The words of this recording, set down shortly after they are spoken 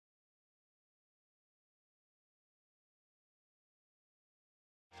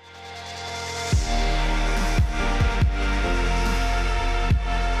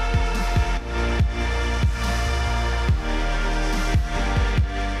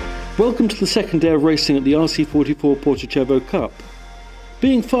Welcome to the second day of racing at the RC44 Porto Cervo Cup.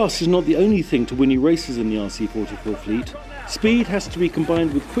 Being fast is not the only thing to win your races in the RC44 fleet. Speed has to be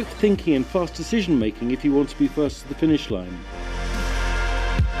combined with quick thinking and fast decision making if you want to be first to the finish line.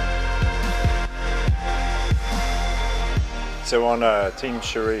 So on Team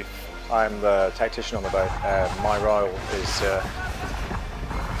Sharif, I'm the tactician on the boat. My role is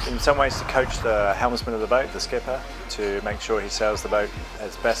in some ways to coach the helmsman of the boat, the skipper, to make sure he sails the boat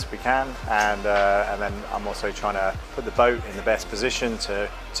as best we can, and then I'm also trying to put the boat in the best position to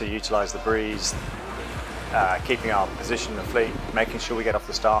utilise the breeze, keeping our position in the fleet, making sure we get off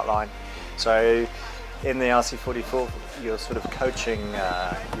the start line. So in the RC44, you're sort of coaching,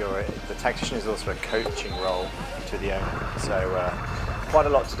 the tactician is also a coaching role to the owner. So quite a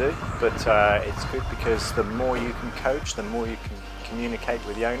lot to do, but it's good because the more you can coach, the more you can communicate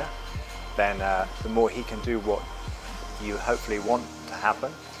with the owner, then the more he can do what you hopefully want to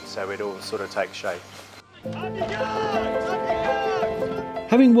happen, so it all sort of takes shape.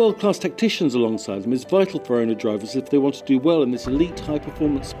 Having world-class tacticians alongside them is vital for owner drivers if they want to do well in this elite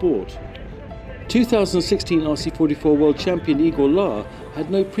high-performance sport. 2016 RC44 World Champion Igor Lar had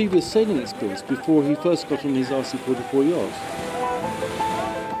no previous sailing experience before he first got on his RC44 yacht.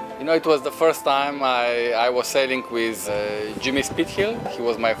 You know, it was the first time I was sailing with Jimmy Spithill. He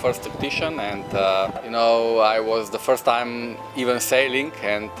was my first tactician, and you know, I was the first time even sailing,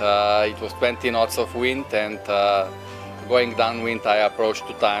 and it was 20 knots of wind, and going downwind I approached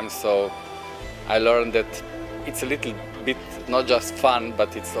 2 times, so I learned that it's a little bit not just fun,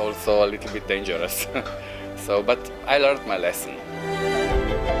 but it's also a little bit dangerous. But I learned my lesson.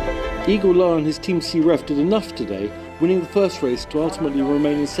 Igor Lar and his Team C-Ref did enough today, winning the first race to ultimately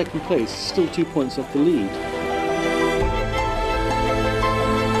remain in second place, still 2 points off the lead.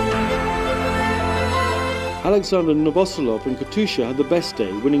 Alexander Novoselov and Katusha had the best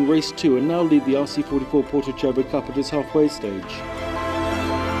day, winning race 2 and now lead the RC44 Porto Cervo Cup at its halfway stage.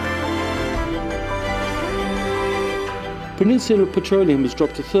 Peninsula Petroleum has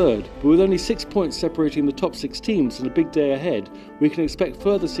dropped to third, but with only 6 points separating the top 6 teams and a big day ahead, we can expect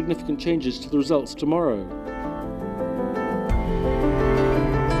further significant changes to the results tomorrow.